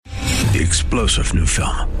The explosive new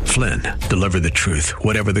film, Flynn, deliver the truth,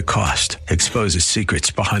 whatever the cost, exposes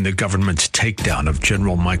secrets behind the government's takedown of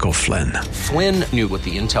General Michael Flynn. Flynn knew what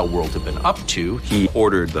the intel world had been up to. He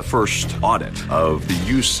ordered the first audit of the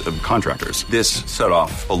use of contractors. This set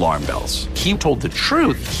off alarm bells. He told the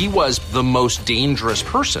truth. He was the most dangerous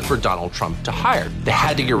person for Donald Trump to hire. They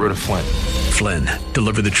had to get rid of Flynn. Flynn,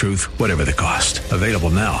 deliver the truth, whatever the cost. Available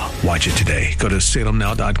now. Watch it today. Go to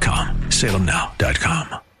salemnow.com.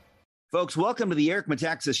 salemnow.com. Folks, welcome to the Eric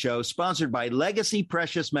Metaxas Show, sponsored by Legacy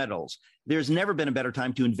Precious Metals. There's never been a better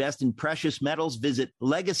time to invest in precious metals. Visit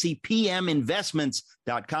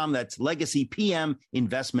LegacyPMInvestments.com. That's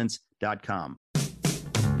LegacyPMInvestments.com.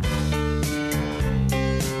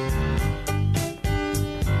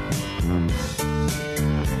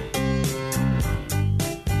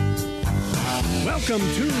 Welcome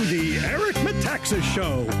to the Eric Metaxas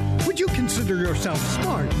Show. Would you consider yourself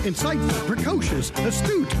smart, insightful, precocious,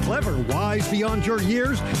 astute, clever, wise beyond your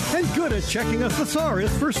years, and good at checking a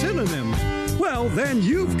thesaurus for synonyms? Well, then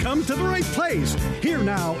you've come to the right place. Here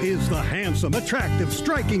now is the handsome, attractive,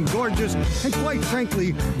 striking, gorgeous, and quite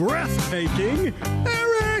frankly, breathtaking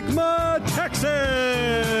Eric Metaxas.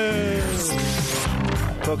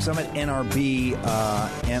 Folks, I'm at NRB,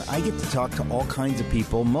 and I get to talk to all kinds of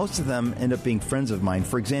people. Most of them end up being friends of mine.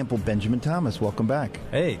 For example, Benjamin Thomas. Welcome back.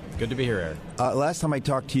 Hey, good to be here, Eric. Last time I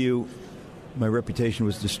talked to you, my reputation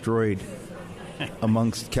was destroyed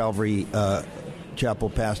amongst Calvary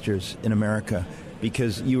Chapel pastors in America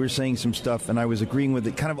because you were saying some stuff, and I was agreeing with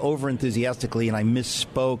it kind of over-enthusiastically, and I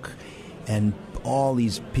misspoke, and all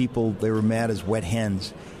these people, they were mad as wet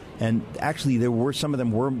hens. And actually, there were some of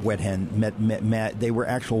them were wet hen. They were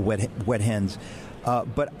actual wet hens.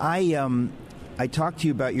 But I talked to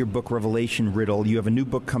you about your book, Revelation Riddle. You have a new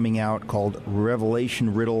book coming out called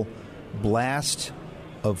Revelation Riddle, Blast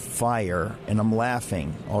of Fire. And I'm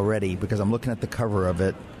laughing already because I'm looking at the cover of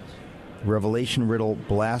it. Revelation Riddle,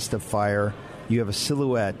 Blast of Fire. You have a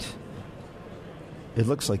silhouette. It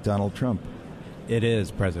looks like Donald Trump. It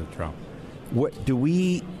is President Trump.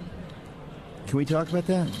 Can we talk about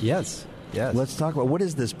that? Yes. Let's talk about, what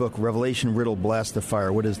is this book, Revelation Riddle, Blast of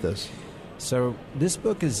Fire? What is this? So this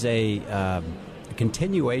book is a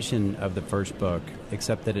continuation of the first book,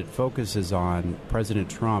 except that it focuses on President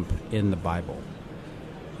Trump in the Bible.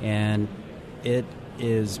 And it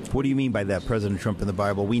is... What do you mean by that, President Trump in the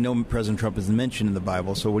Bible? We know President Trump is mentioned in the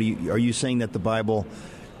Bible, so are you saying that the Bible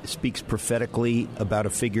speaks prophetically about a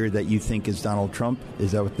figure that you think is Donald Trump?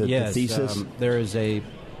 Is that what the thesis? Yes, there is a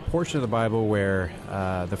portion of the Bible where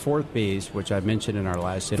the fourth beast, which I mentioned in our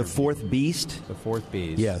last interview. The fourth beast? The fourth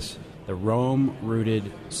beast. Yes. The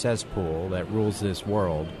Rome-rooted cesspool that rules this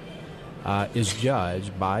world is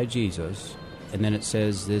judged by Jesus. And then it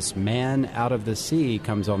says this man out of the sea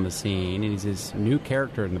comes on the scene, and he's this new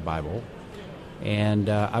character in the Bible. And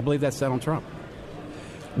I believe that's Donald Trump.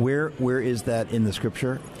 Where is that in the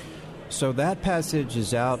Scripture? So that passage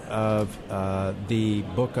is out of the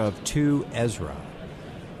book of 2 Ezra.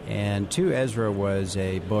 And 2 Ezra was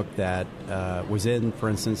a book that was in, for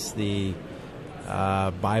instance, the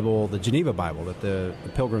Bible, the Geneva Bible that the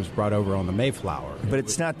Pilgrims brought over on the Mayflower. But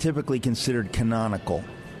it's not typically considered canonical.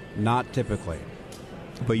 Not typically.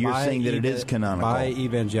 But you're saying that it is canonical. By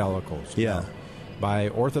evangelicals. Yeah. By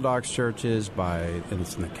Orthodox churches, and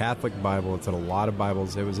it's in the Catholic Bible, it's in a lot of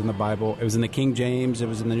Bibles. It was in the Bible. It was in the King James. It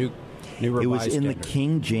was in the New Revised It was in Standard. the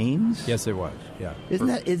King James? Yes, it was. Yeah.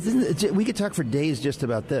 We could talk for days just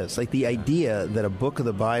about this. Like the idea that a book of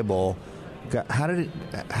the Bible, how did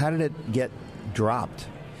it get dropped?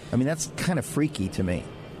 I mean, that's kind of freaky to me.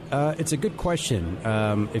 It's a good question.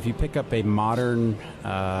 If you pick up a modern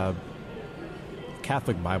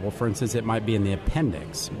Catholic Bible, for instance, it might be in the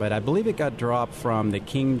appendix. But I believe it got dropped from the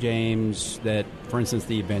King James that, for instance,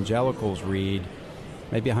 the evangelicals read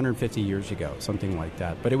maybe 150 years ago, something like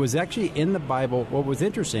that. But it was actually in the Bible. What was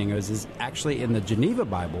interesting is actually in the Geneva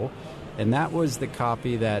Bible, and that was the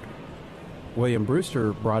copy that William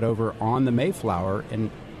Brewster brought over on the Mayflower.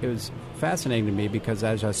 And it was fascinating to me because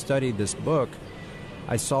as I studied this book,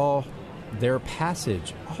 I saw their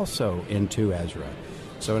passage also in 2 Ezra.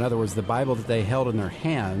 So in other words, the Bible that they held in their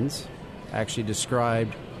hands actually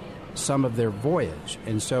described some of their voyage.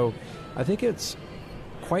 And so I think it's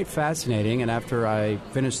quite fascinating. And after I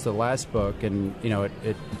finished the last book and,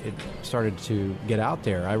 it started to get out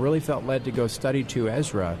there, I really felt led to go study 2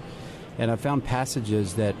 Ezra. And I found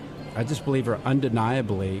passages that I just believe are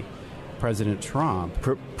undeniably President Trump.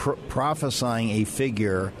 Prophesying a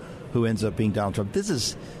figure who ends up being Donald Trump. This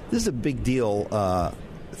is a big deal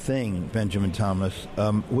thing, Benjamin Thomas.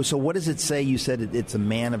 So what does it say? You said it's a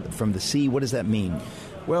man from the sea. What does that mean?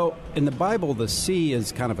 Well, in the Bible, the sea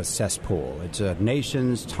is kind of a cesspool. It's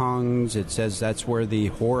nations, tongues. It says that's where the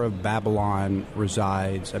whore of Babylon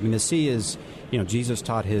resides. I mean, the sea is, Jesus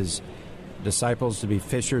taught his disciples to be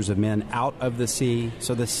fishers of men out of the sea.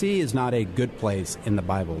 So the sea is not a good place in the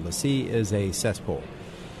Bible. The sea is a cesspool.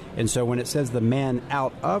 And so when it says the man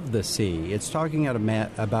out of the sea, it's talking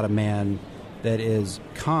about a man that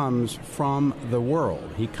comes from the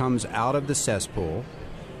world. He comes out of the cesspool,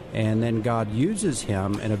 and then God uses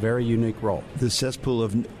him in a very unique role. The cesspool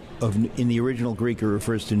of in the original Greek, it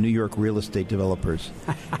refers to New York real estate developers.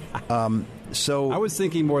 So I was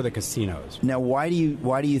thinking more of the casinos. Now, why do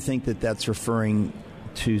you think that that's referring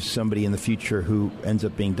to somebody in the future who ends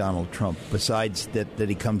up being Donald Trump? Besides that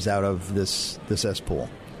he comes out of the cesspool.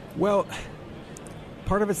 Well,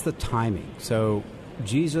 part of it's the timing. So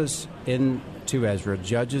Jesus into Ezra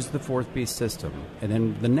judges the fourth beast system, and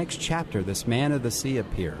then the next chapter, this man of the sea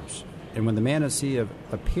appears. And when the man of the sea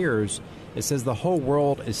appears, it says the whole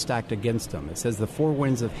world is stacked against him. It says the four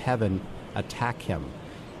winds of heaven attack him.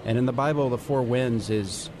 And in the Bible, the four winds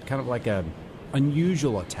is kind of like an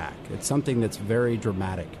unusual attack. It's something that's very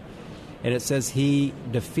dramatic. And it says he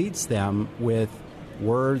defeats them with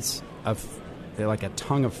words they're like a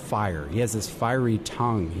tongue of fire. He has this fiery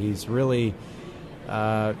tongue. He's really,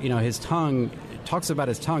 his tongue, talks about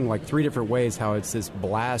his tongue like three different ways, how it's this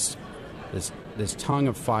blast, this tongue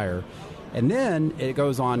of fire. And then it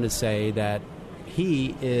goes on to say that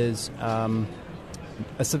he is a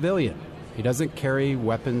civilian. He doesn't carry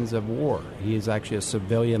weapons of war. He is actually a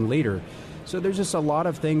civilian leader. So there's just a lot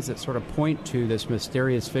of things that sort of point to this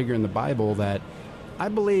mysterious figure in the Bible that I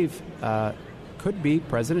believe could be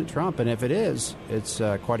President Trump. And if it is, it's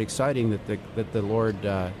quite exciting that the Lord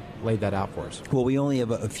laid that out for us. Well, we only have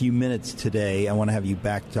a few minutes today. I want to have you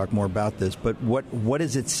back to talk more about this. But what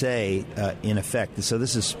does it say in effect? So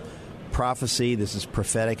this is prophecy. This is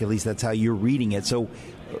prophetic. At least that's how you're reading it. So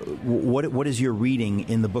what is your reading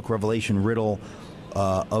in the book Revelation riddle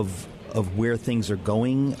of where things are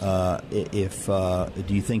going? Do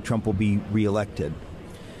you think Trump will be reelected?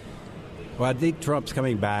 Well, I think Trump's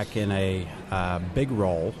coming back in a big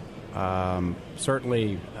role.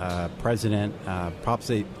 Certainly president,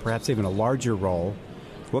 perhaps even a larger role.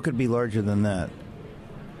 What could be larger than that?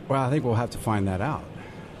 Well, I think we'll have to find that out.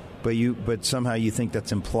 But somehow you think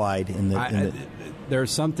that's implied in the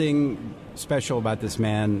there's something special about this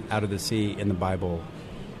man out of the sea in the Bible,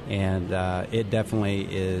 and it definitely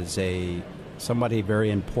is somebody very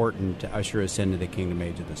important to usher us into the kingdom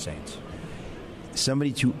age of the saints.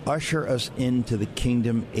 Somebody to usher us into the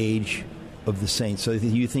kingdom age of the saints. So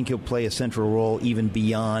you think he'll play a central role even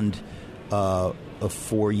beyond a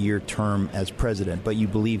 4-year term as president, but you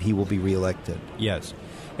believe he will be reelected? Yes.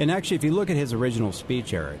 And actually, if you look at his original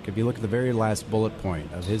speech, Eric, if you look at the very last bullet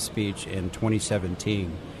point of his speech in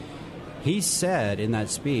 2017, he said in that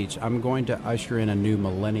speech, I'm going to usher in a new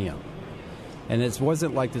millennium. And it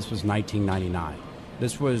wasn't like this was 1999.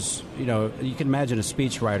 This was, you can imagine a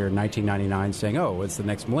speechwriter in 1999 saying, oh, it's the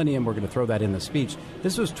next millennium, we're going to throw that in the speech.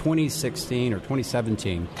 This was 2016 or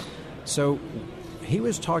 2017. So he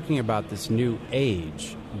was talking about this new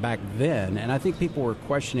age back then, and I think people were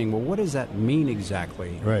questioning, well, what does that mean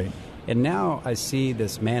exactly? Right. And now I see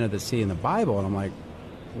this man of the sea in the Bible, and I'm like,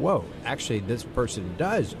 whoa, actually this person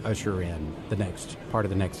does usher in the next part of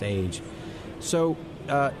the next age. So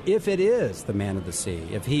if it is the man of the sea,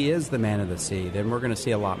 if he is the man of the sea, then we're going to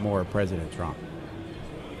see a lot more of President Trump.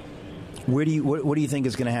 What do you think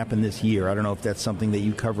is going to happen this year? I don't know if that's something that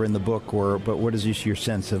you cover in the book, but what is just your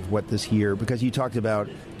sense of what this year? Because you talked about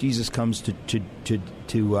Jesus comes to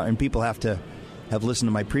and people have to have listened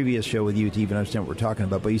to my previous show with you to even understand what we're talking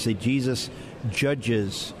about. But you say Jesus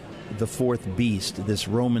judges the fourth beast, this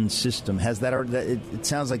Roman system. Has that? It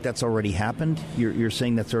sounds like that's already happened. You're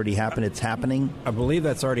saying that's already happened. It's happening. I believe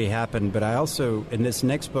that's already happened. But I also, in this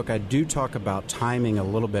next book, I do talk about timing a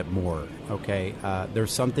little bit more. Okay,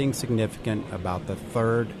 there's something significant about the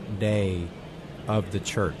third day of the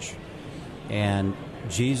church, and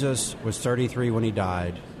Jesus was 33 when he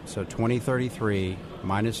died. So 2033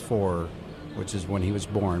 minus 4, which is when he was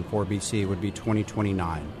born, 4 BC, would be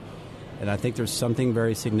 2029. And I think there's something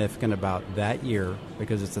very significant about that year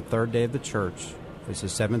because it's the third day of the church. It's the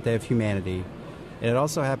seventh day of humanity. And it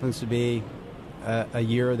also happens to be a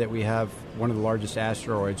year that we have one of the largest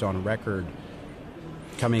asteroids on record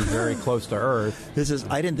coming very close to Earth.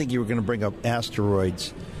 I didn't think you were going to bring up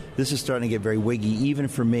asteroids. This is starting to get very wiggy, even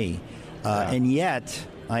for me. And yet,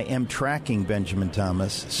 I am tracking Benjamin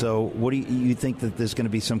Thomas. So what do you think that there's going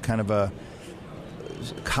to be some kind of a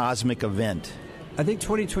cosmic event I think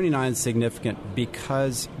 2029 is significant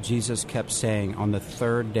because Jesus kept saying, on the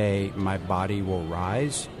third day, my body will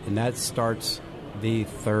rise. And that starts the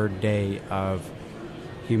third day of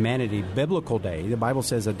humanity, biblical day. The Bible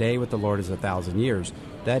says a day with the Lord is 1,000 years.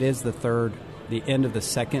 That is the end of the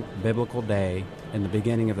second biblical day and the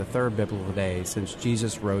beginning of the third biblical day since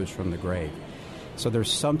Jesus rose from the grave. So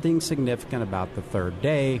there's something significant about the third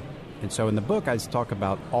day. And so in the book, I talk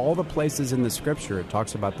about all the places in the Scripture it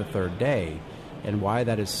talks about the third day and why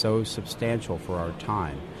that is so substantial for our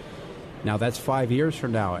time. Now, that's 5 years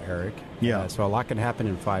from now, Eric. Yeah. So a lot can happen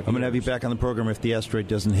in 5 years. I'm going to have you back on the program if the asteroid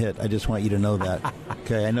doesn't hit. I just want you to know that.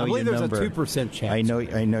 Okay, I know your number. There's a 2% chance. I know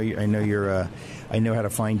you're. I know how to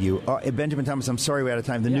find you. Benjamin Thomas, I'm sorry we're out of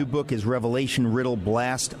time. The new book is Revelation Riddle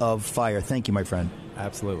Blast of Fire. Thank you, my friend.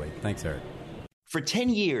 Absolutely. Thanks, Eric. For 10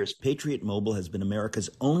 years, Patriot Mobile has been America's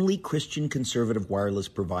only Christian conservative wireless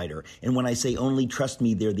provider. And when I say only, trust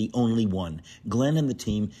me, they're the only one. Glenn and the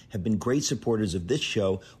team have been great supporters of this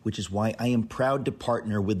show, which is why I am proud to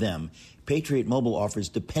partner with them. Patriot Mobile offers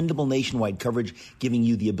dependable nationwide coverage, giving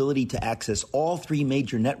you the ability to access all three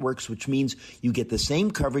major networks, which means you get the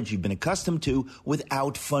same coverage you've been accustomed to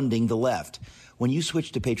without funding the left. When you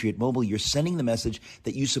switch to Patriot Mobile, you're sending the message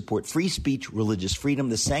that you support free speech, religious freedom,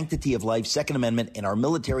 the sanctity of life, Second Amendment, and our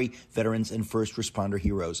military, veterans, and first responder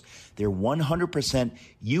heroes. Their 100%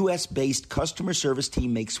 U.S.-based customer service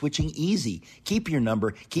team makes switching easy. Keep your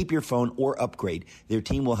number, keep your phone, or upgrade. Their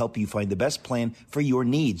team will help you find the best plan for your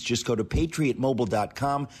needs. Just go to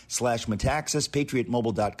patriotmobile.com/Metaxas,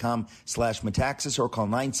 patriotmobile.com/Metaxas, or call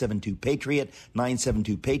 972-PATRIOT,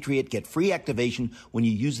 972-PATRIOT. Get free activation when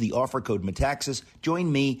you use the offer code Metaxas. Join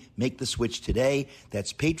me. Make the switch today.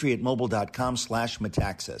 That's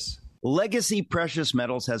patriotmobile.com/Metaxas. Legacy Precious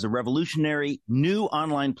Metals has a revolutionary new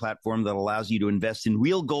online platform that allows you to invest in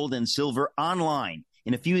real gold and silver online.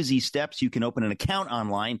 In a few easy steps, you can open an account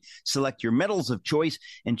online, select your metals of choice,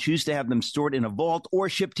 and choose to have them stored in a vault or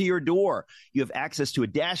shipped to your door. You have access to a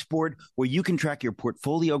dashboard where you can track your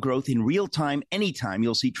portfolio growth in real time, anytime.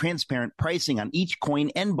 You'll see transparent pricing on each coin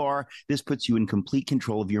and bar. This puts you in complete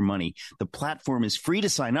control of your money. The platform is free to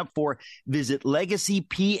sign up for. Visit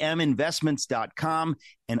LegacyPMInvestments.com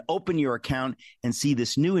and open your account and see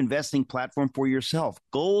this new investing platform for yourself.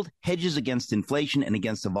 Gold hedges against inflation and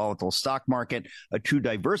against a volatile stock market. A true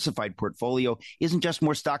diversified portfolio isn't just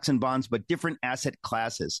more stocks and bonds, but different asset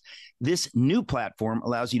classes. This new platform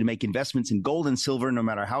allows you to make investments in gold and silver, no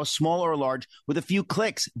matter how small or large, with a few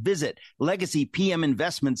clicks. Visit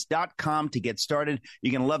LegacyPMInvestments.com to get started.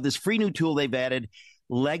 You're going to love this free new tool they've added,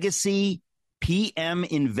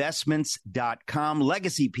 LegacyPMInvestments.com,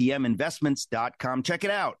 LegacyPMInvestments.com. Check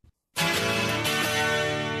it out.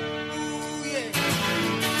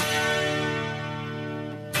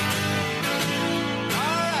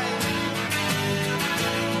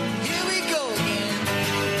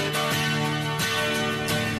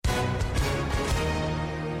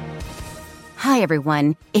 Hi,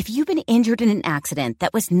 everyone. If you've been injured in an accident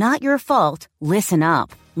that was not your fault, listen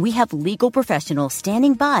up. We have legal professionals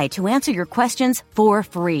standing by to answer your questions for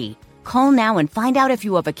free. Call now and find out if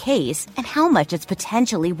you have a case and how much it's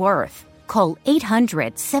potentially worth. Call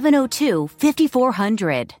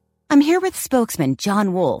 800-702-5400. I'm here with spokesman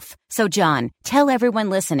John Wolf. So, John, tell everyone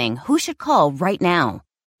listening who should call right now.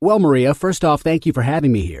 Well, Maria, first off, thank you for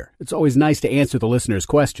having me here. It's always nice to answer the listeners'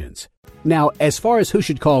 questions. Now, as far as who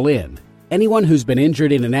should call in, anyone who's been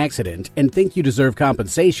injured in an accident and think you deserve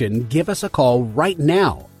compensation, give us a call right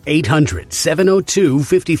now.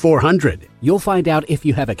 800-702-5400. You'll find out if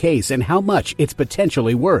you have a case and how much it's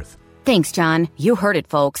potentially worth. Thanks, John. You heard it,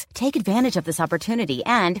 folks. Take advantage of this opportunity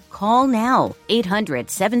and call now.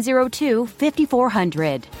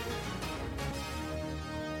 800-702-5400.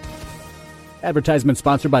 Advertisement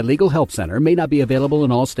sponsored by Legal Help Center. May not be available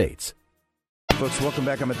in all states. Folks, welcome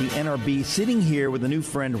back. I'm at the NRB, sitting here with a new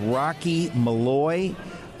friend, Rocky Malloy.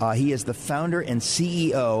 He is the founder and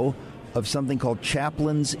CEO of something called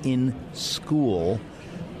Chaplains in School.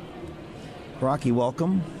 Rocky,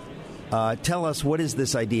 welcome. Tell us, what is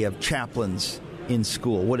this idea of chaplains in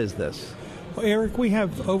school? What is this? Well, Eric, we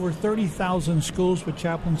have over 30,000 schools with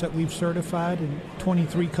chaplains that we've certified in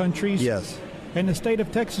 23 countries. Yes. And the state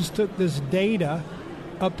of Texas took this data,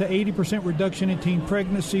 up to 80% reduction in teen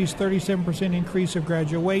pregnancies, 37% increase of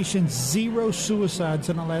graduation, 0 suicides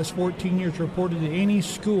in the last 14 years reported at any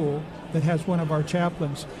school that has one of our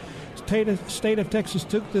chaplains. State of Texas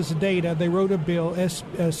took this data. They wrote a bill,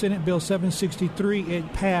 Senate Bill 763.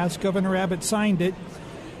 It passed. Governor Abbott signed it.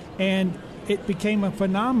 And it became a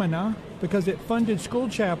phenomena because it funded school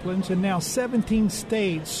chaplains, and now 17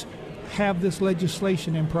 states have this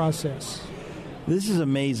legislation in process. This is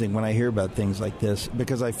amazing when I hear about things like this,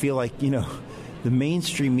 because I feel like, the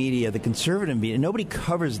mainstream media, the conservative media, nobody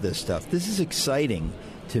covers this stuff. This is exciting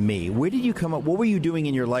to me. Where did you come up? What were you doing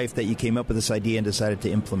in your life that you came up with this idea and decided to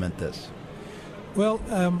implement this? Well,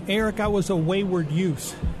 Eric, I was a wayward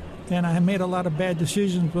youth, and I made a lot of bad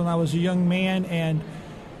decisions when I was a young man, and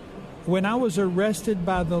when I was arrested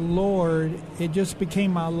by the Lord, it just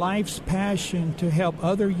became my life's passion to help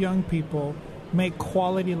other young people make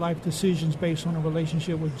quality life decisions based on a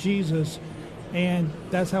relationship with Jesus. And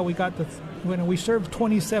that's how we got when we serve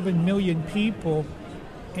 27 million people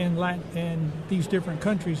in these different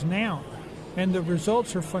countries now. And the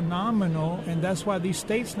results are phenomenal, and that's why these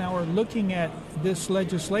states now are looking at this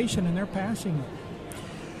legislation and they're passing it.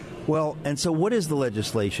 Well, and so what is the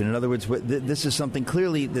legislation? In other words, this is something,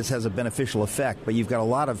 clearly this has a beneficial effect, but you've got a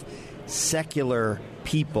lot of secular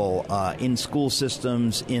people in school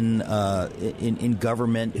systems, in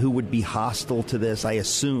government, who would be hostile to this, I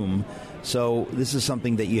assume. So this is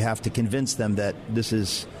something that you have to convince them that this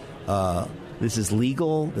is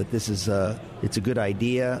legal, that this is it's a good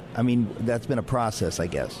idea. I mean, that's been a process, I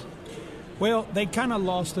guess. Well, they kind of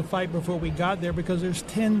lost the fight before we got there, because there's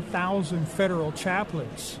 10,000 federal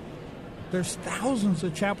chaplains. There's thousands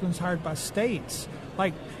of chaplains hired by states.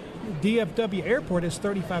 Like DFW Airport has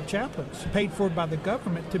 35 chaplains paid for by the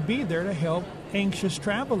government to be there to help anxious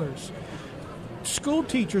travelers. School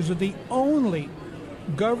teachers are the only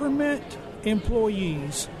government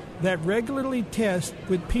employees that regularly test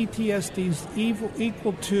with PTSDs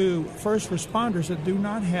equal to first responders that do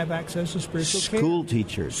not have access to spiritual care.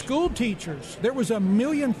 School teachers. There was 1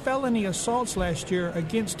 million felony assaults last year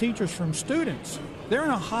against teachers from students. They're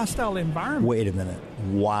in a hostile environment. Wait a minute.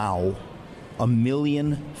 Wow. 1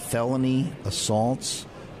 million felony assaults?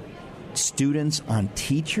 Students on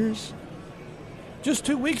teachers? Just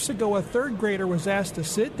 2 weeks ago, a third grader was asked to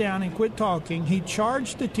sit down and quit talking. He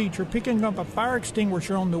charged the teacher, picking up a fire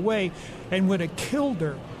extinguisher on the way, and would have killed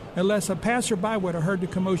her unless a passerby would have heard the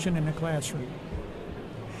commotion in the classroom.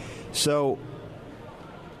 So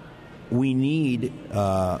we need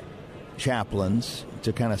chaplains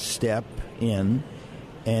to kind of step in,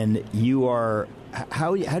 and you are.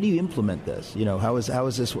 How do you implement this? How is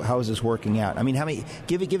this working out? I mean, how many?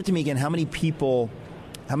 Give it to me again. How many people?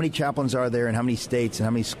 How many chaplains are there, and how many states, and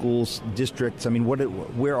how many schools, districts? I mean,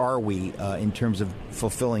 where are we in terms of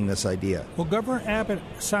fulfilling this idea? Well, Governor Abbott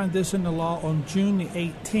signed this into law on June the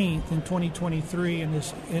 18th in 2023, and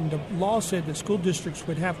the law said that school districts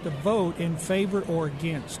would have to vote in favor or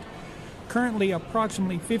against. Currently,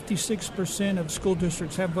 approximately 56% of school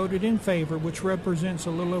districts have voted in favor, which represents a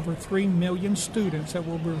little over 3 million students that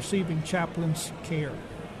will be receiving chaplains' care.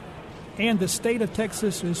 And the state of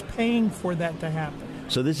Texas is paying for that to happen.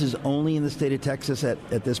 So this is only in the state of Texas at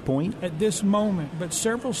this point? At this moment. But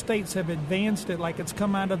several states have advanced it, like it's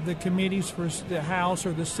come out of the committees for the House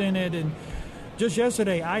or the Senate. And just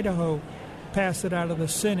yesterday, Idaho passed it out of the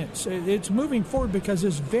Senate. So it's moving forward because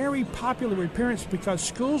it's very popular with parents, because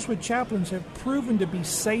schools with chaplains have proven to be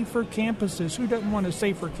safer campuses. Who doesn't want a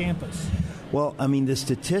safer campus? Well, I mean, the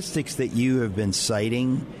statistics that you have been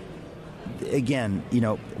citing, again,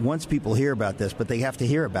 once people hear about this, but they have to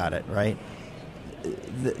hear about it, right?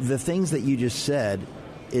 The things that you just said,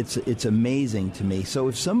 it's amazing to me. So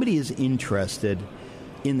if somebody is interested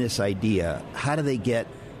in this idea, how do they get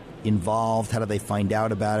involved? How do they find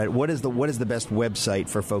out about it? What is the best website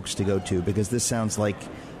for folks to go to? Because this sounds like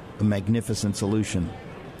a magnificent solution.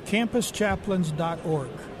 CampusChaplains.org.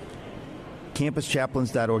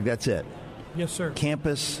 CampusChaplains.org, that's it? Yes, sir.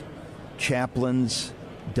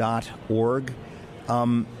 CampusChaplains.org.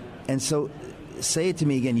 And so, say it to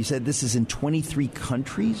me again. You said this is in 23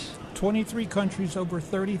 countries? 23 countries, over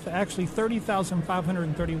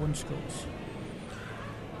 30,531 schools.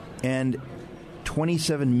 And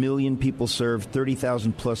 27 million people served,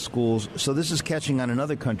 30,000 plus schools. So this is catching on in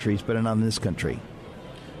other countries, but not in this country.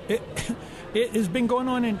 It has been going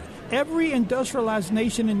on in every industrialized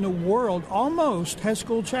nation in the world. Almost has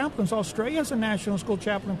school chaplains. Australia has a national school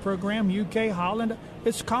chaplain program. UK, Holland,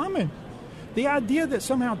 it's common. The idea that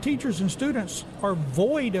somehow teachers and students are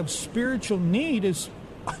void of spiritual need is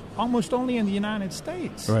almost only in the United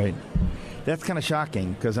States. Right. That's kind of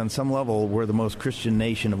shocking, because on some level we're the most Christian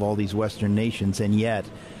nation of all these Western nations, and yet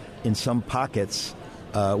in some pockets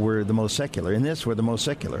we're the most secular. In this, we're the most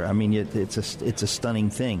secular. I mean, it's a stunning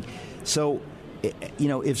thing. So,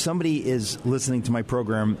 if somebody is listening to my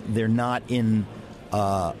program, they're not in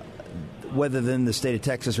whether they're in the state of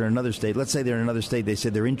Texas or another state. Let's say they're in another state. They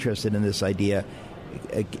said they're interested in this idea.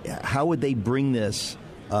 How would they bring this,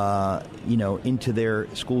 into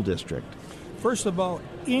their school district? First of all,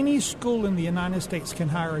 any school in the United States can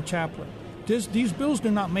hire a chaplain. These bills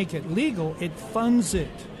do not make it legal. It funds it.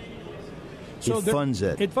 So it funds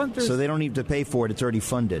it. So they don't need to pay for it. It's already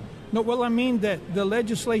funded. No, well, I mean that the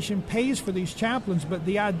legislation pays for these chaplains, but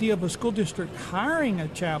the idea of a school district hiring a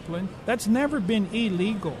chaplain, that's never been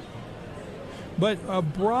illegal. But a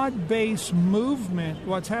broad-based movement,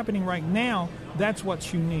 what's happening right now, that's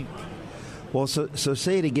what's unique. Well, so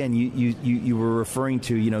say it again. You were referring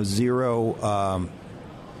to, zero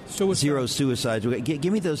suicides.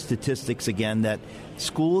 Give me those statistics again. That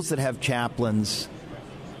schools that have chaplains.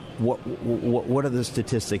 What are the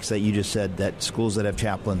statistics that you just said that schools that have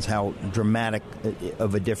chaplains, how dramatic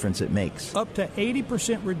of a difference it makes? Up to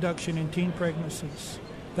 80% reduction in teen pregnancies.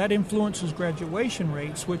 That influences graduation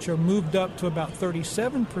rates, which are moved up to about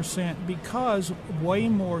 37% because way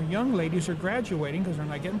more young ladies are graduating because they're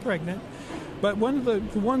not getting pregnant. But one of the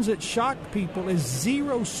ones that shocked people is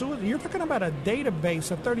zero suicide. You're talking about a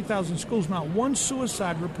database of 30,000 schools, not one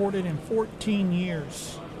suicide reported in 14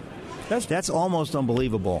 years. That's almost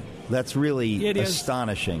unbelievable. That's really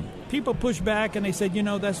astonishing. People push back and they said,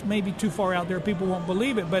 that's maybe too far out there. People won't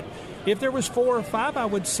believe it. But if there was 4 or 5, I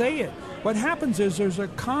would say it. What happens is there's a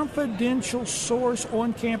confidential source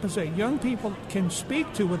on campus that young people can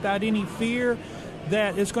speak to without any fear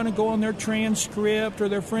that it's going to go on their transcript or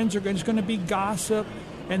their friends it's going to be gossip.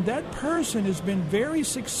 And that person has been very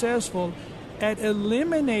successful at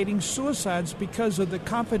eliminating suicides because of the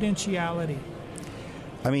confidentiality.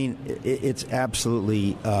 I mean, it's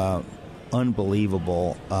absolutely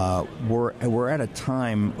unbelievable. We're at a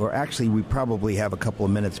time, or actually we probably have a couple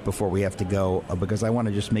of minutes before we have to go because I want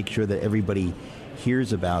to just make sure that everybody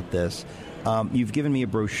hears about this. You've given me a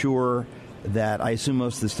brochure that I assume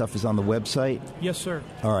most of the stuff is on the website? Yes, sir.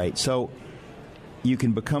 All right. So you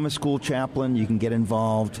can become a school chaplain. You can get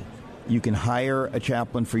involved. You can hire a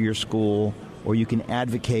chaplain for your school, or you can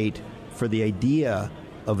advocate for the idea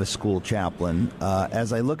of a school chaplain.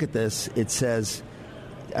 As I look at this, it says,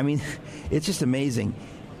 I mean, it's just amazing.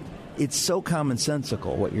 It's so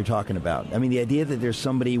commonsensical what you're talking about. I mean, the idea that there's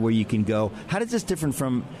somebody where you can go, how does this different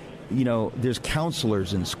from, there's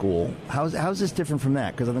counselors in school. How's this different from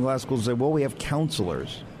that? Because I think a lot of schools say, well, we have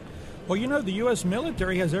counselors. Well, the U.S.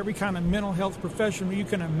 military has every kind of mental health professional you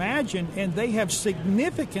can imagine, and they have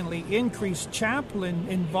significantly increased chaplain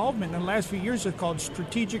involvement in the last few years. It's called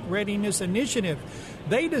Strategic Readiness Initiative.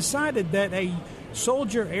 They decided that a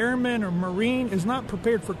soldier, airman, or Marine is not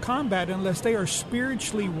prepared for combat unless they are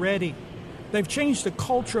spiritually ready. They've changed the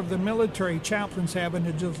culture of the military, chaplains have,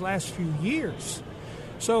 in the last few years.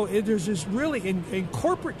 So there's this really, and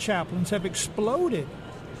corporate chaplains have exploded.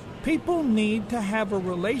 People need to have a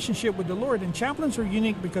relationship with the Lord, and chaplains are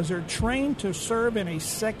unique because they're trained to serve in a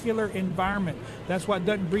secular environment. That's why it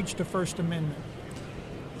doesn't breach the First Amendment.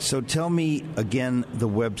 So tell me again the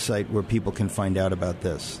website where people can find out about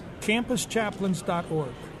this.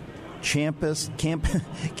 CampusChaplains.org.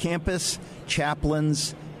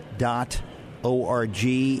 CampusChaplains.org.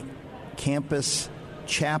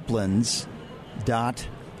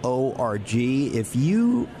 CampusChaplains.org. If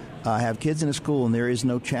you have kids in a school and there is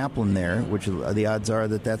no chaplain there, which the odds are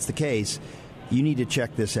that that's the case, you need to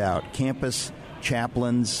check this out.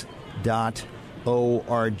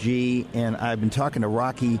 CampusChaplains.org. And I've been talking to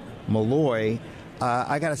Rocky Malloy.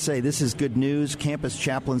 I got to say, this is good news.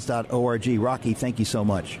 CampusChaplains.org. Rocky, thank you so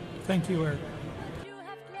much. Thank you, Eric.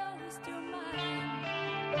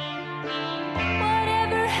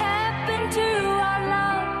 Whatever happened to our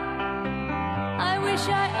love? I wish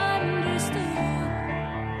I understood.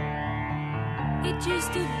 It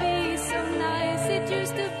used to be so nice, it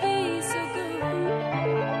used to be so good.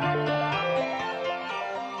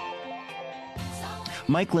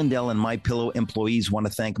 Mike Lindell and MyPillow employees want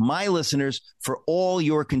to thank my listeners for all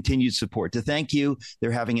your continued support. To thank you,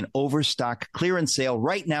 they're having an overstock clearance sale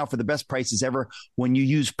right now for the best prices ever when you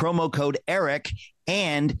use promo code ERIC,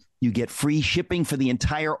 and you get free shipping for the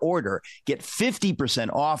entire order. Get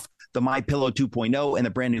 50% off the MyPillow 2.0 and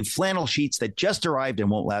the brand new flannel sheets that just arrived and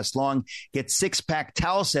won't last long. Get 6-pack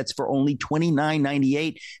towel sets for only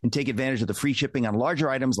 $29.98 and take advantage of the free shipping on larger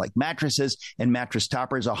items like mattresses and mattress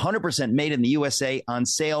toppers. 100% made in the USA, on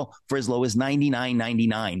sale for as low as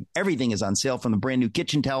 $99.99. Everything is on sale, from the brand new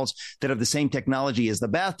kitchen towels that have the same technology as the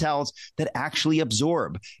bath towels that actually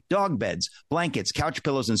absorb, dog beds, blankets, couch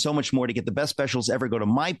pillows, and so much more. To get the best specials ever, go to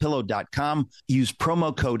MyPillow.com. Use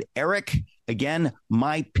promo code ERIC. Again,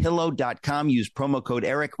 MyPillow.com. Use promo code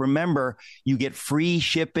ERIC. Remember, you get free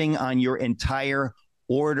shipping on your entire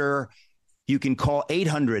order. You can call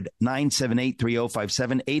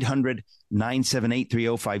 800-978-3057,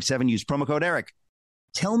 800-978-3057. Use promo code ERIC.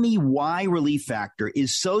 Tell me why Relief Factor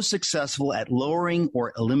is so successful at lowering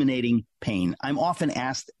or eliminating pain. I'm often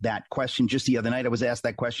asked that question. Just the other night, I was asked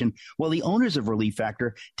that question. Well, the owners of Relief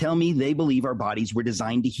Factor tell me they believe our bodies were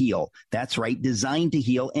designed to heal. That's right, designed to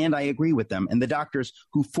heal, and I agree with them. And the doctors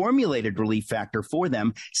who formulated Relief Factor for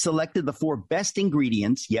them selected the 4 best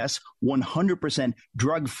ingredients, yes, 100%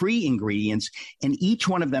 drug-free ingredients, and each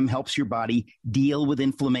one of them helps your body deal with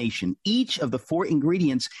inflammation. Each of the 4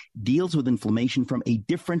 ingredients deals with inflammation from a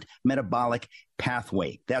different metabolic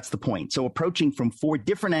pathway. That's the point. So approaching from 4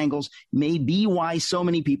 different angles may be why so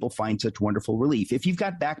many people find such wonderful relief. If you've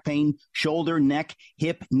got back pain, shoulder, neck,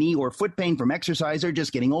 hip, knee, or foot pain from exercise or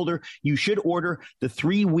just getting older, you should order the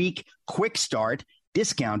 3-week quick start,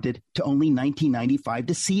 discounted to only $19.95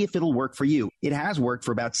 to see if it'll work for you. It has worked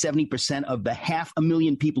for about 70% of the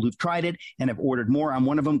 500,000 people who've tried it and have ordered more. I'm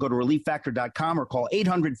one of them. Go to ReliefFactor.com or call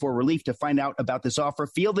 800-4RELIEF to find out about this offer.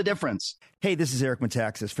 Feel the difference. Hey, this is Eric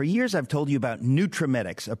Metaxas. For years, I've told you about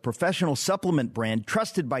Nutramedix, a professional supplement brand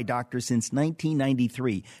trusted by doctors since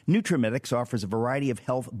 1993. Nutramedix offers a variety of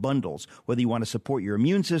health bundles. Whether you want to support your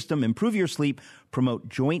immune system, improve your sleep, promote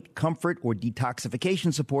joint comfort, or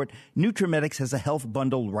detoxification support, Nutramedix has a health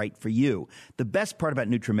bundle right for you. The best part about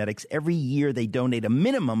Nutramedix, every year they donate a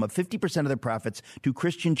minimum of 50% of their profits to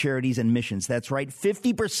Christian charities and missions. That's right,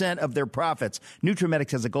 50% of their profits.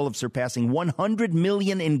 Nutramedix has a goal of surpassing $100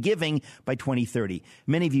 million in giving by 2030.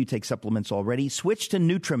 Many of you take supplements already. Switch to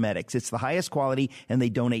Nutramedix. It's the highest quality, and they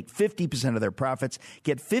donate 50% of their profits.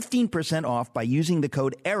 Get 15% off by using the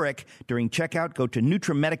code ERIC during checkout. Go to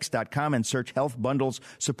Nutramedix.com and search health bundles.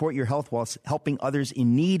 Support your health while helping others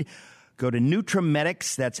in need. Go to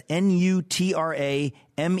Nutramedix, that's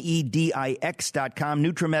Nutramedix.com,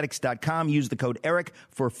 Nutramedix.com. Use the code ERIC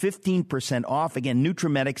for 15% off. Again,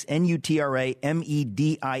 Nutramedix,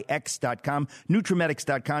 Nutramedix.com,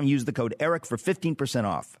 Nutramedix.com. Use the code ERIC for 15%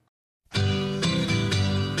 off.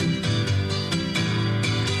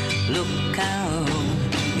 Look out,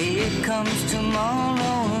 here comes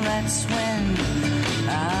tomorrow, that's when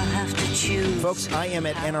I'll have to choose. Folks, I am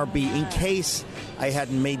at NRB. In case I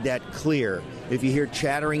hadn't made that clear, if you hear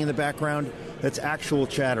chattering in the background, that's actual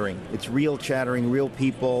chattering. It's real chattering, real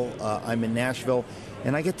people. I'm in Nashville,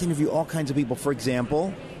 and I get to interview all kinds of people. For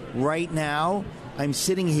example, right now, I'm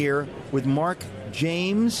sitting here with Mark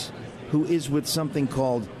James, who is with something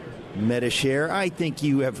called Medi-Share. I think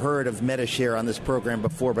you have heard of Medi-Share on this program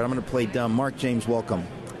before, but I'm going to play dumb. Mark James, welcome.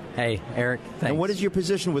 Hey, Eric, thanks. And what is your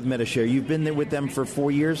position with Medi-Share? You've been there with them for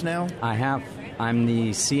 4 years now? I have. I'm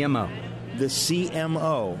the CMO. The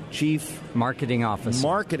CMO, Chief Marketing Officer.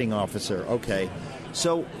 Marketing Officer, okay.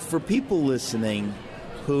 So for people listening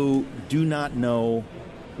who do not know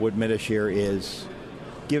what Medi-Share is,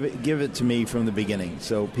 give it to me from the beginning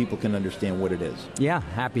so people can understand what it is. Yeah,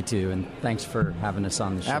 happy to, and thanks for having us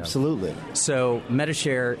on the show. Absolutely. So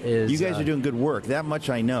Medi-Share is... You guys are doing good work. That much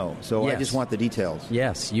I know, so yes. I just want the details.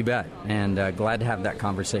 Yes, you bet, and glad to have that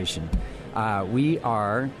conversation. We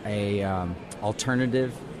are a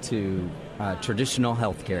alternative to traditional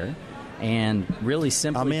healthcare, and really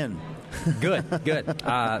simply... I'm in. Good.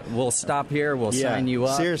 We'll stop here. We'll sign you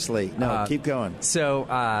up. Seriously. No, keep going.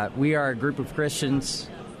 So we are a group of Christians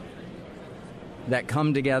that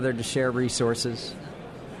come together to share resources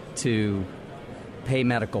to pay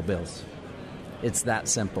medical bills. It's that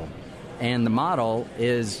simple. And the model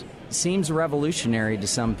seems revolutionary to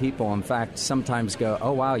some people. In fact, sometimes go,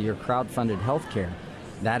 oh, wow, you're crowd-funded healthcare.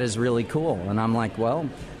 That is really cool. And I'm like, well,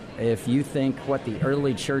 if you think what the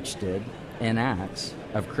early church did in Acts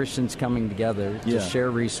of Christians coming together to share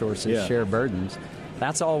resources, share burdens,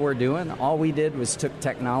 that's all we're doing. All we did was took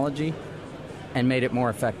technology and made it more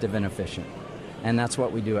effective and efficient. And that's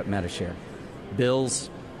what we do at Medi-Share. Bills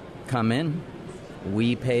come in,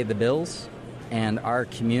 we pay the bills, and our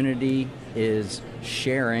community is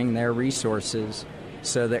sharing their resources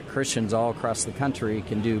so that Christians all across the country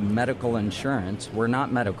can do medical insurance. We're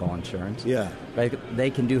not medical insurance. Yeah. But they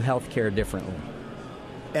can do health care differently.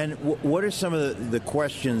 And what are some of the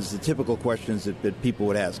questions, the typical questions that people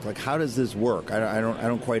would ask? Like, how does this work? I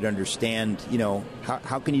don't quite understand. You know,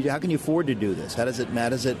 how can you afford to do this? How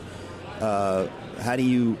do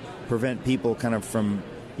you prevent people kind of from,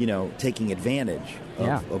 taking advantage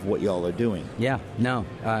of what y'all are doing? Yeah. No.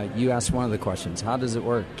 You asked one of the questions. How does it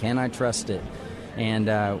work? Can I trust it? And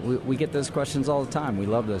we get those questions all the time. We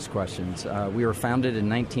love those questions. We were founded in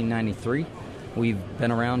 1993. We've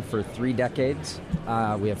been around for 3 decades.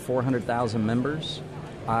 We have 400,000 members,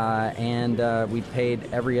 and we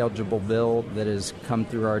paid every eligible bill that has come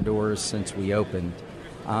through our doors since we opened.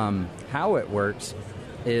 How it works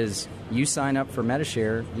is you sign up for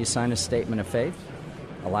Medi-Share, you sign a statement of faith,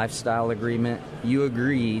 a lifestyle agreement, you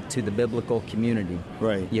agree to the biblical community.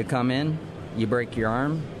 Right. You come in, You break your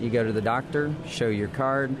arm, you go to the doctor, show your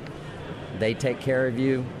card, they take care of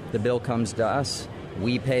you, the bill comes to us,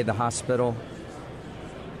 we pay the hospital.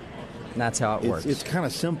 And that's how it works. It's kind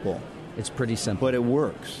of simple. It's pretty simple.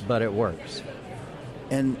 But it works.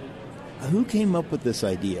 And who came up with this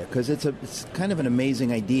idea? Because it's kind of an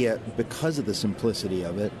amazing idea because of the simplicity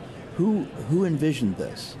of it. Who envisioned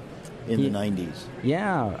this in the 90s?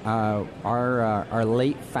 Yeah, our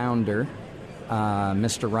late founder,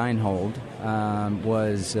 Mr. Reinhold,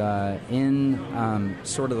 was in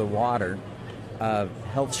sort of the water of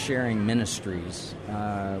health sharing ministries.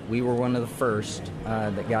 We were one of the first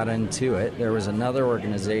that got into it. There was another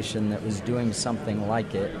organization that was doing something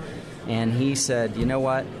like it, and he said, you know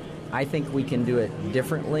what, I think we can do it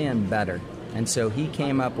differently and better. And so he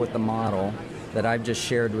came up with the model that I've just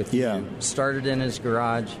shared with you. Started in his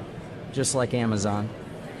garage, just like Amazon.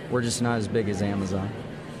 We're just not as big as Amazon.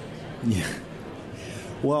 Yeah.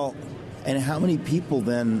 Well, and how many people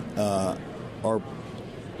then are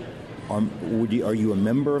you a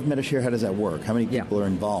member of Medi-Share? How does that work? How many people are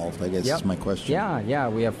involved, I guess is my question. Yeah.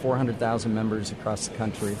 We have 400,000 members across the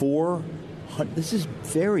country. 400? This is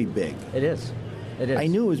very big. It is. I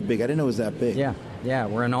knew it was big. I didn't know it was that big. Yeah.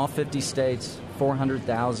 We're in all 50 states,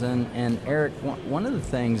 400,000. And Eric, one of the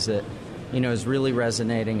things that, is really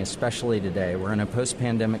resonating, especially today, we're in a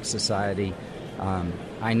post-pandemic society.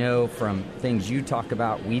 I know from things you talk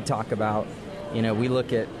about, we talk about, we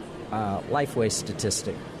look at LifeWay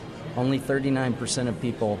statistic. Only 39% of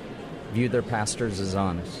people view their pastors as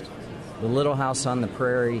honest. The Little House on the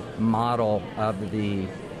Prairie model of the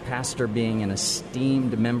pastor being an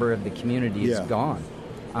esteemed member of the community is gone.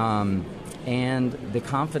 And the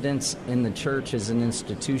confidence in the church as an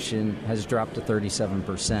institution has dropped to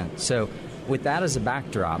 37%. So with that as a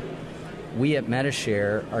backdrop, we at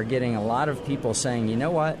Medi-Share are getting a lot of people saying, you know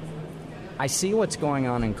what, I see what's going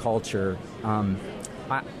on in culture. I'm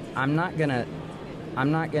not going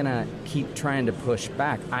to keep trying to push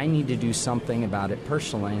back. I need to do something about it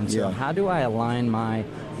personally. And so how do I align my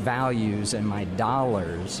values and my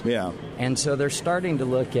dollars? And so they're starting to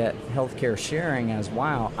look at healthcare sharing as,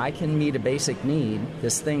 wow, I can meet a basic need,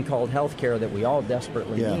 this thing called healthcare that we all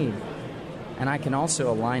desperately need. And I can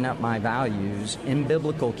also align up my values in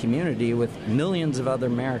biblical community with millions of other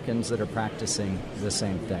Americans that are practicing the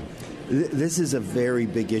same thing. This is a very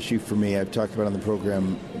big issue for me. I've talked about on the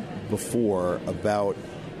program before about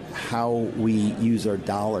how we use our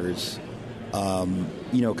dollars.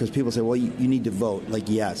 Because people say, well, you need to vote. Like,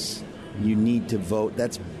 yes, you need to vote.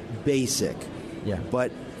 That's basic. Yeah.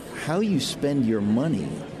 But how you spend your money,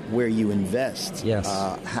 where you invest,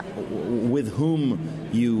 with whom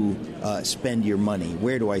you spend your money,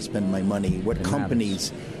 where do I spend my money, what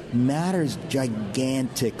companies, matters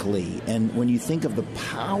gigantically. And when you think of the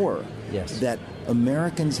power that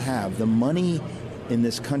Americans have, the money in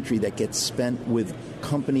this country that gets spent with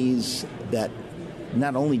companies that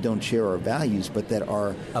not only don't share our values, but that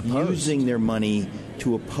are using their money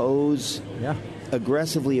to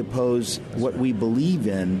aggressively oppose what we believe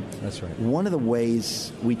in. That's right. One of the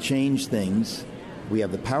ways we change things, we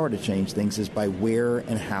have the power to change things, is by where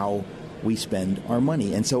and how we spend our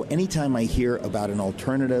money. And so anytime I hear about an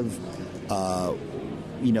alternative, to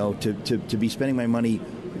be spending my money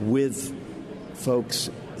with folks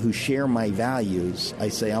who share my values, I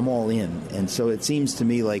say I'm all in. And so it seems to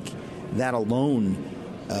me like that alone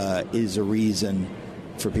is a reason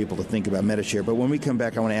for people to think about Medi-Share. But when we come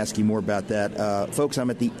back, I want to ask you more about that. Folks, I'm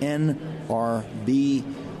at the NRB,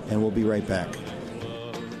 and we'll be right back.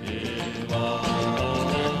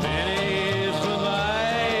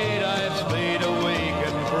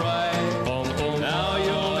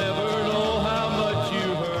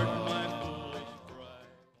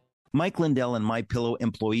 Mike Lindell and MyPillow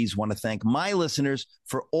employees want to thank my listeners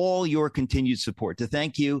for all your continued support. To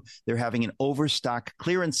thank you, they're having an overstock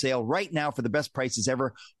clearance sale right now for the best prices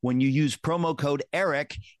ever when you use promo code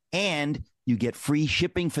ERIC, and you get free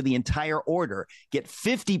shipping for the entire order. Get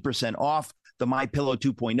 50% off the MyPillow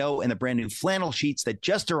 2.0 and the brand new flannel sheets that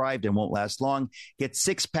just arrived and won't last long. Get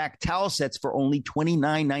 6-pack towel sets for only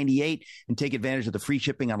 $29.98 and take advantage of the free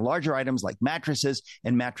shipping on larger items like mattresses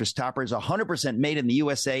and mattress toppers. 100% made in the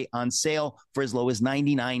USA, on sale for as low as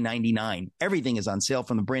 $99.99. Everything is on sale,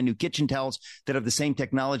 from the brand new kitchen towels that have the same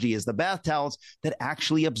technology as the bath towels that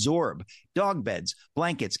actually absorb, dog beds,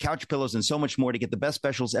 blankets, couch pillows, and so much more. To get the best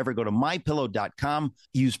specials ever, go to MyPillow.com.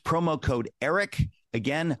 Use promo code ERIC.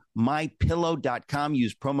 Again, MyPillow.com.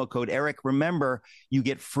 Use promo code ERIC. Remember, you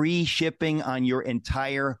get free shipping on your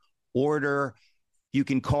entire order. You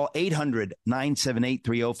can call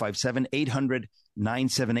 800-978-3057,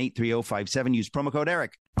 800-978-3057. Use promo code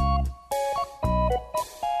ERIC.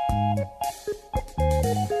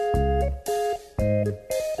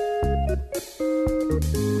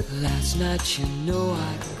 Last night, you know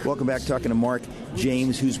I... Welcome back. Talking to Mark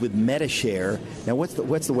James, who's with Medi-Share. Now, what's the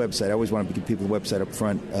website? I always want to give people the website up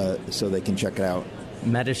front so they can check it out.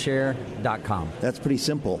 Medi-Share.com. That's pretty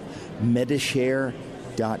simple.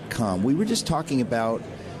 Medi-Share.com. We were just talking about,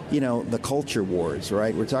 the culture wars,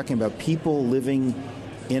 right? We're talking about people living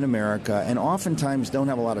in America and oftentimes don't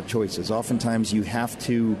have a lot of choices. Oftentimes you have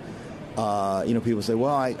to, people say,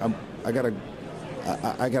 well, I gotta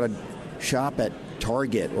shop at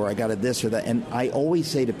Target, or I got this or that. And I always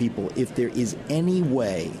say to people, if there is any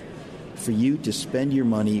way for you to spend your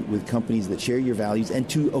money with companies that share your values and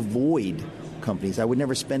to avoid companies, I would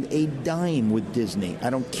never spend a dime with Disney.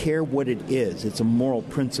 I don't care what it is. It's a moral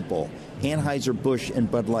principle. Anheuser-Busch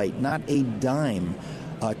and Bud Light, not a dime.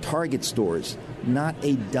 Target stores, not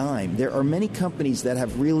a dime. There are many companies that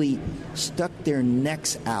have really stuck their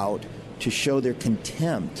necks out to show their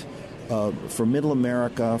contempt for middle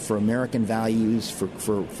America, for American values,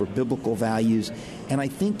 for biblical values. And I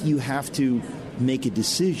think you have to make a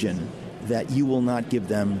decision that you will not give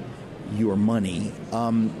them your money.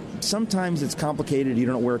 Sometimes it's complicated. You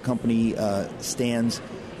don't know where a company stands.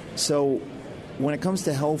 So when it comes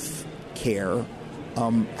to health care,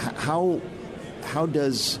 how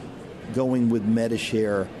does going with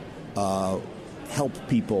Medi-Share help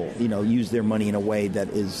people, use their money in a way that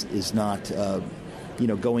is not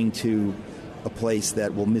going to a place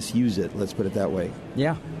that will misuse it, let's put it that way?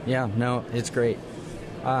 Yeah, no, it's great.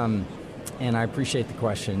 And I appreciate the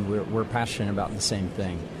question. We're passionate about the same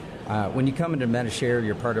thing. When you come into Medi-Share,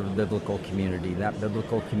 you're part of a biblical community. That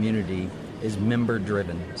biblical community is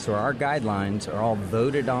member-driven. So our guidelines are all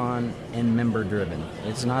voted on and member-driven.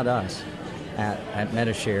 It's not us at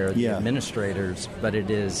Medi-Share, the administrators, but it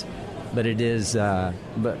is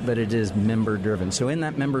member-driven. So in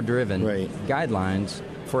that member-driven guidelines,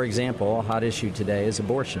 for example, a hot issue today is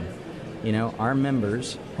abortion. Our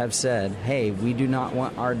members have said, hey, we do not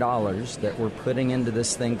want our dollars that we're putting into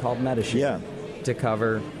this thing called Medi-Share to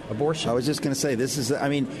cover abortion. I was just going to say,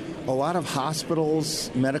 a lot of hospitals,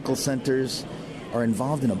 medical centers are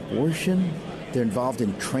involved in abortion. They're involved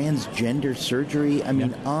in transgender surgery.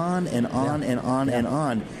 On and on and on and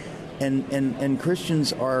on. And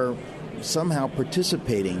Christians are somehow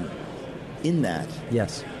participating in that.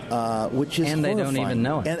 Yes. Which is and they horrifying. Don't even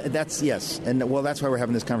know it. And that's why we're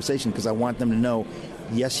having this conversation, because I want them to know,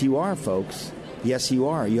 yes, you are, folks. Yes, you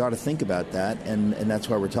are. You ought to think about that, and that's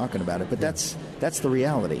why we're talking about it. But that's the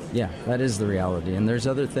reality. Yeah, that is the reality. And there's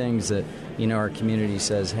other things that our community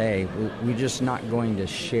says, hey, we're just not going to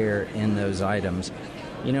share in those items.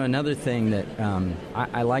 Another thing that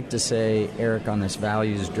I like to say, Eric, on this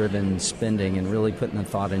values-driven spending and really putting the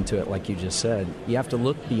thought into it, like you just said, you have to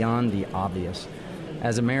look beyond the obvious.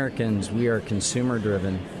 As Americans, we are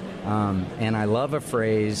consumer-driven, and I love a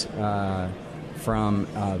phrase from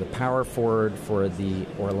the power forward for the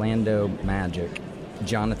Orlando Magic,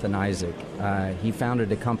 Jonathan Isaac. He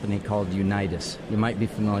founded a company called Unitas. You might be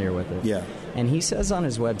familiar with it. Yeah. And he says on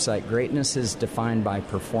his website, greatness is defined by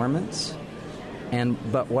performance,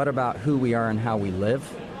 but what about who we are and how we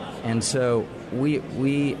live? And so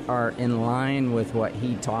we are in line with what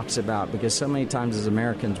he talks about, because so many times as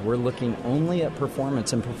Americans, we're looking only at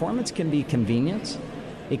performance, and performance can be convenience.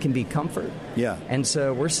 It can be comfort. Yeah. And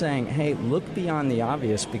so we're saying, hey, look beyond the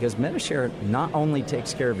obvious, because Medi-Share not only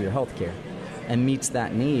takes care of your health care and meets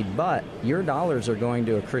that need, but your dollars are going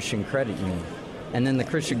to a Christian credit union. And then the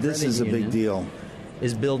Christian credit union... This is a big deal.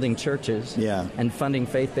 ...is building churches and funding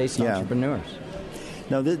faith-based entrepreneurs.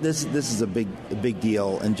 No, this is a big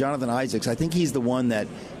deal. And Jonathan Isaacs, I think he's the one that,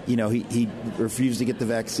 he refused to get the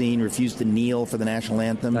vaccine, refused to kneel for the national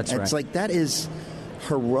anthem. That's right. It's like, that is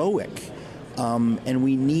heroic. And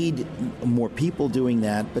we need more people doing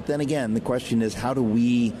that. But then again, the question is, how do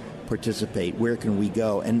we participate? Where can we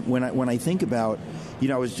go? And when I think about,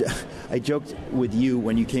 I joked with you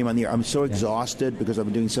when you came on the air, I'm so exhausted because I've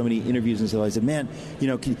been doing so many interviews and so I said, man, you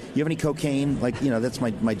have any cocaine? That's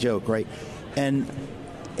my joke, right? And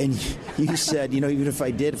you said, even if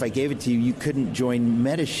I gave it to you, you couldn't join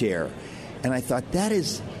Medi-Share. And I thought, that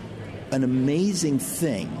is an amazing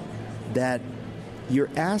thing, that you're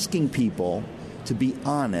asking people to be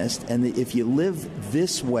honest, and that if you live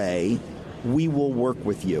this way, we will work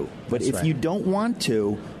with you. But if you don't want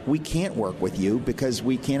to, we can't work with you, because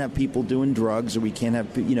we can't have people doing drugs, or we can't have,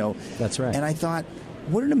 That's right. And I thought,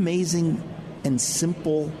 what an amazing and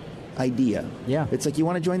simple idea. Yeah. It's like, you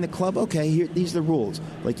want to join the club? Okay, these are the rules.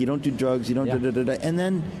 Like, you don't do drugs, you don't do and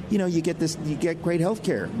then, you get great health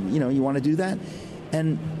care. You want to do that?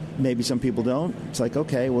 And maybe some people don't. It's like,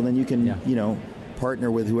 okay, well, then you can, partner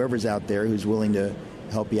with whoever's out there who's willing to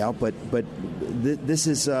help you out. But this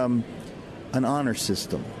is an honor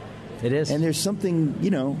system. It is. And there's something,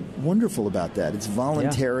 wonderful about that. It's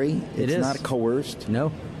voluntary. Yeah, it's not coerced.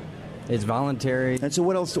 No. It's voluntary. And so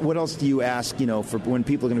what else do you ask, for when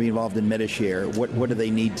people are going to be involved in Medi-Share? What do they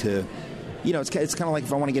need to... it's kind of like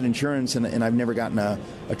if I want to get insurance and I've never gotten a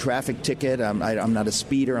traffic ticket, I'm not a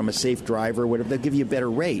speeder, I'm a safe driver, whatever, they'll give you a better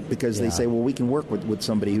rate because they say, well, we can work with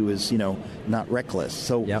somebody who is, not reckless.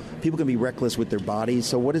 So people can be reckless with their bodies.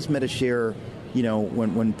 So what is Medi-Share,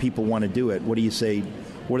 when people want to do it? What do you say?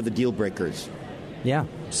 What are the deal breakers? Yeah.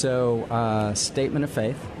 So statement of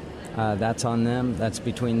faith, that's on them. That's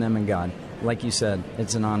between them and God. Like you said,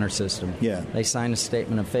 it's an honor system. Yeah. They sign a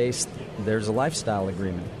statement of faith. There's a lifestyle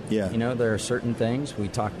agreement. Yeah. There are certain things. We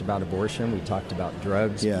talked about abortion. We talked about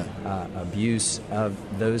drugs, abuse of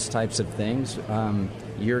those types of things.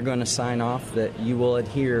 You're going to sign off that you will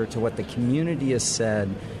adhere to what the community has said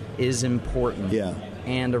is important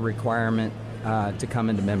and a requirement to come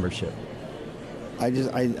into membership. I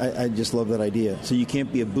just love that idea. So you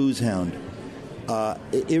can't be a booze hound.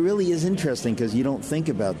 It really is interesting because you don't think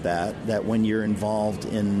about that when you're involved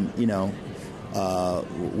in,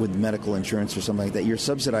 with medical insurance or something like that, you're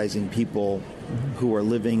subsidizing people who are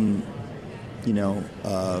living, in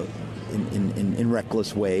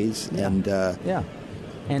reckless ways. Yeah.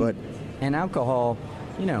 And alcohol,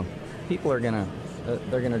 people are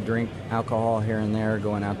they're going to drink alcohol here and there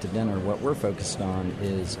going out to dinner. What we're focused on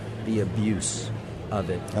is the abuse of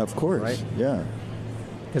it. Of course. Right? Yeah.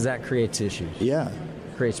 Because that creates issues. Yeah.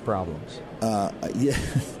 Creates problems. Yeah,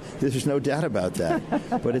 there's no doubt about that.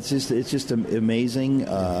 But it's just amazing.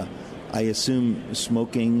 I assume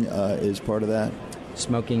smoking is part of that.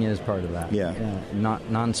 Smoking is part of that. Yeah. Not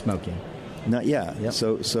non-smoking. Not Yep.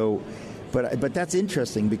 So, but that's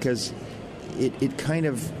interesting because it kind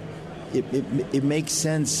of it makes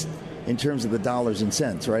sense in terms of the dollars and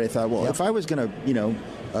cents, right? I thought, well, if I was going to,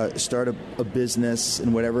 start a business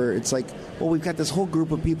and whatever, it's like, well, we've got this whole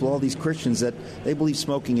group of people, all these Christians, that they believe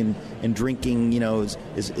smoking and drinking,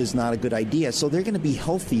 is not a good idea. So they're going to be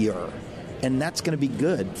healthier, and that's going to be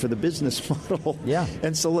good for the business model. Yeah.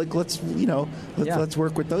 And so, let's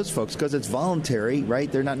work with those folks because it's voluntary,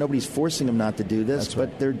 right? Nobody's forcing them not to do this,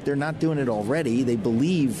 That's but they're not doing it already. They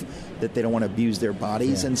believe that they don't want to abuse their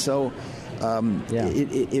bodies, and so.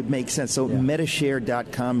 It makes sense. So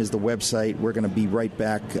Medi-Share.com is the website. We're going to be right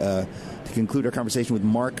back to conclude our conversation with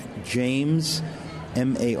Mark James,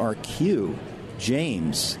 M-A-R-Q,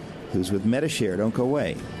 James, who's with Medi-Share. Don't go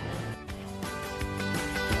away.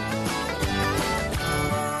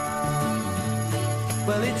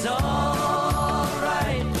 Well, it's all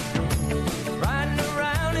right. Riding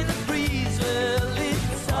around in the breeze. Well,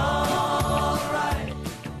 it's all right.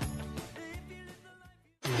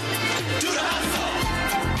 Do the hustle.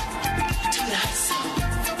 Do the hustle.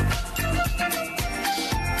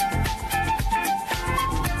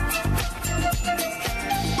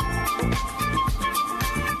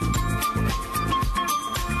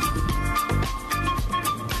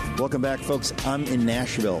 Welcome back, folks. I'm in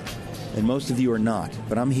Nashville, and most of you are not,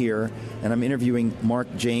 but I'm here, and I'm interviewing Mark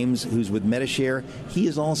James, who's with Medi-Share. He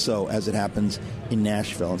is also, as it happens, in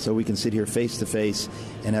Nashville, and so we can sit here face-to-face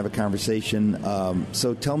and have a conversation.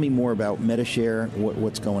 So tell me more about Medi-Share,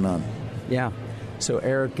 what's going on. Yeah. So,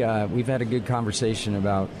 Eric, we've had a good conversation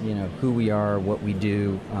about, who we are, what we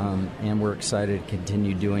do, and we're excited to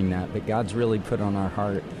continue doing that. But God's really put on our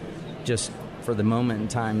heart just for the moment in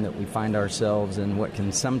time that we find ourselves in what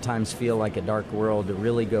can sometimes feel like a dark world to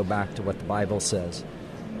really go back to what the Bible says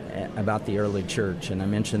about the early church. And I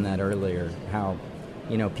mentioned that earlier, how,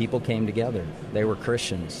 people came together. They were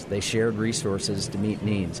Christians. They shared resources to meet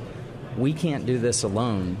needs. We can't do this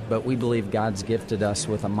alone, but we believe God's gifted us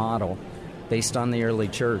with a model based on the early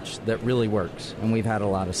church that really works, and we've had a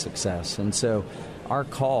lot of success. And so our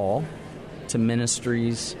call to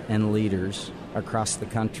ministries and leaders across the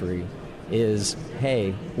country is,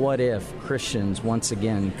 hey, what if Christians once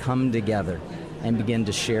again come together and begin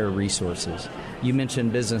to share resources? You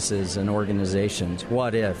mentioned businesses and organizations.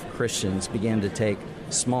 What if Christians began to take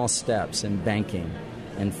small steps in banking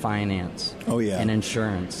and finance and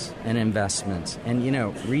insurance and investments and,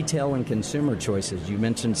 retail and consumer choices? You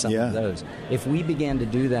mentioned some of those. If we began to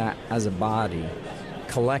do that as a body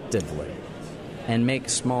collectively and make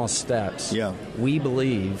small steps, we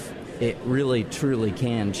believe it really, truly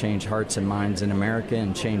can change hearts and minds in America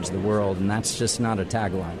and change the world, and that's just not a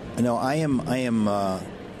tagline. No, I am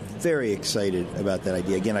very excited about that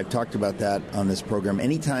idea. Again, I've talked about that on this program.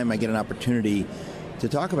 Anytime I get an opportunity to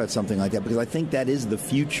talk about something like that, because I think that is the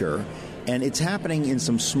future, And it's happening in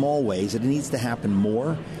some small ways. It needs to happen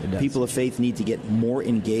more. People of faith need to get more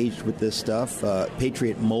engaged with this stuff.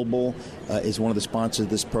 Patriot Mobile is one of the sponsors of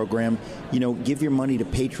this program. Give your money to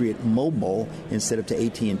Patriot Mobile instead of to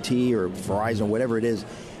AT&T or Verizon, whatever it is.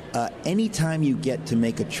 Anytime you get to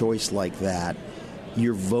make a choice like that,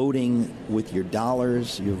 you're voting with your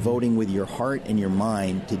dollars, you're voting with your heart and your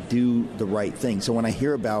mind to do the right thing. So when I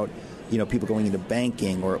hear about, people going into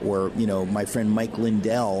banking or my friend Mike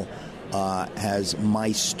Lindell has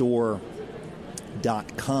mystore.com,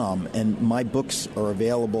 and my books are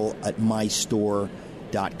available at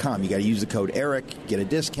mystore.com. You got to use the code ERIC, get a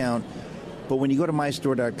discount. But when you go to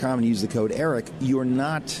mystore.com and use the code ERIC, you're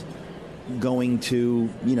not going to,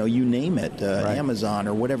 you name it, Amazon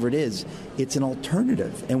or whatever it is. It's an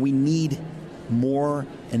alternative, and we need more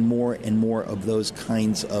and more and more of those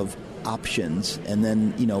kinds of options. And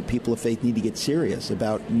then, people of faith need to get serious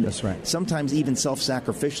about sometimes even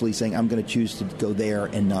self-sacrificially saying, I'm going to choose to go there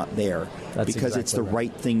and not there. That's because it's the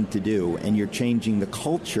right thing to do, and you're changing the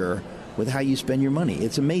culture with how you spend your money.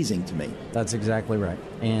 It's amazing to me. That's exactly right.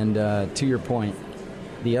 And to your point,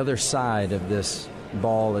 the other side of this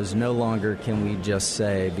ball is no longer can we just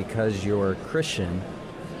say, because you're a Christian,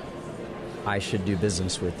 I should do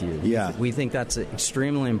business with you. Yeah. We think that's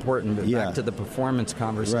extremely important, but back to the performance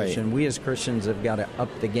conversation, we as Christians have got to up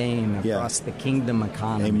the game across the kingdom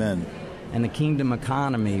economy. Amen. And the kingdom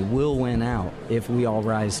economy will win out if we all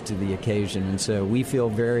rise to the occasion. And so we feel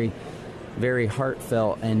very, very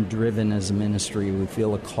heartfelt and driven as a ministry. We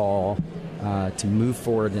feel a call to move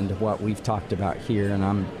forward into what we've talked about here, and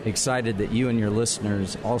I'm excited that you and your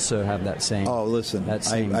listeners also have that same. Oh, listen,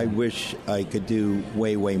 I wish I could do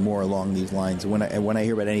way, way more along these lines. When I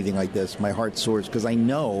hear about anything like this, my heart soars because I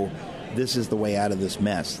know this is the way out of this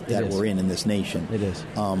mess that we're in this nation. It is.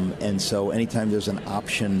 And so anytime there's an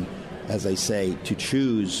option, as I say, to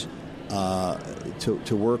choose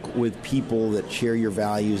to work with people that share your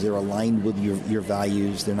values, they're aligned with your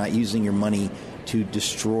values, they're not using your money to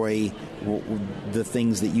destroy the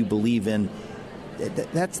things that you believe in.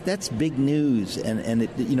 That's big news, and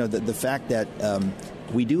the fact that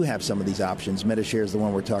we do have some of these options. Metashare is the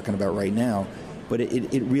one we're talking about right now, but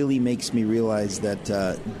it really makes me realize that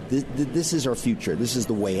this is our future. This is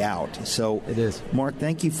the way out. So it is. Mark,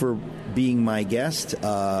 thank you for being my guest.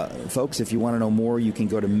 Folks, if you want to know more, you can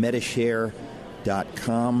go to metashare.com.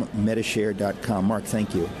 Metashare.com. Mark,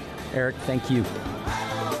 thank you. Eric, thank you.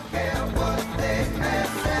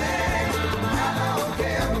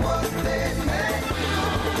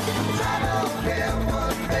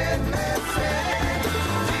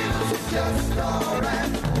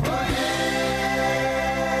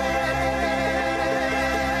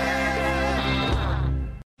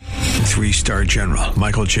 Three-star General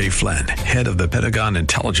Michael J. Flynn, head of the Pentagon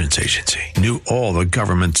Intelligence Agency, knew all the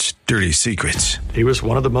government's dirty secrets. He was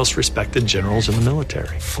one of the most respected generals in the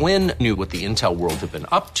military. Flynn knew what the intel world had been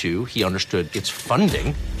up to. He understood its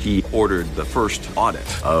funding. He ordered the first audit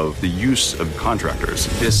of the use of contractors.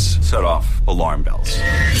 This set off alarm bells.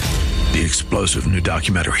 The explosive new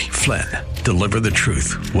documentary, Flynn, Deliver the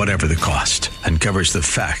Truth, Whatever the Cost, uncovers the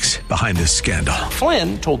facts behind this scandal.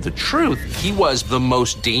 Flynn told the truth. He was the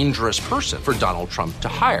most dangerous person for Donald Trump to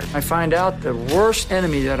hire. I find out the worst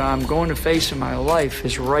enemy that I'm going to face in my life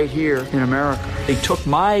is right here in America. They took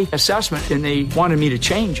my assessment and they wanted me to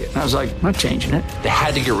change it. And I was like, I'm not changing it. They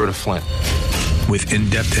had to get rid of Flynn. With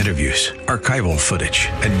in-depth interviews, archival footage,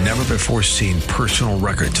 and never-before-seen personal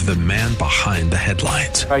records of the man behind the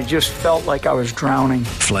headlines. I just felt like I was drowning.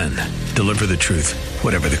 Flynn, Deliver the Truth,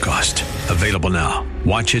 Whatever the Cost. Available now.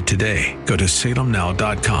 Watch it today. Go to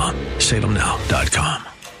salemnow.com. salemnow.com.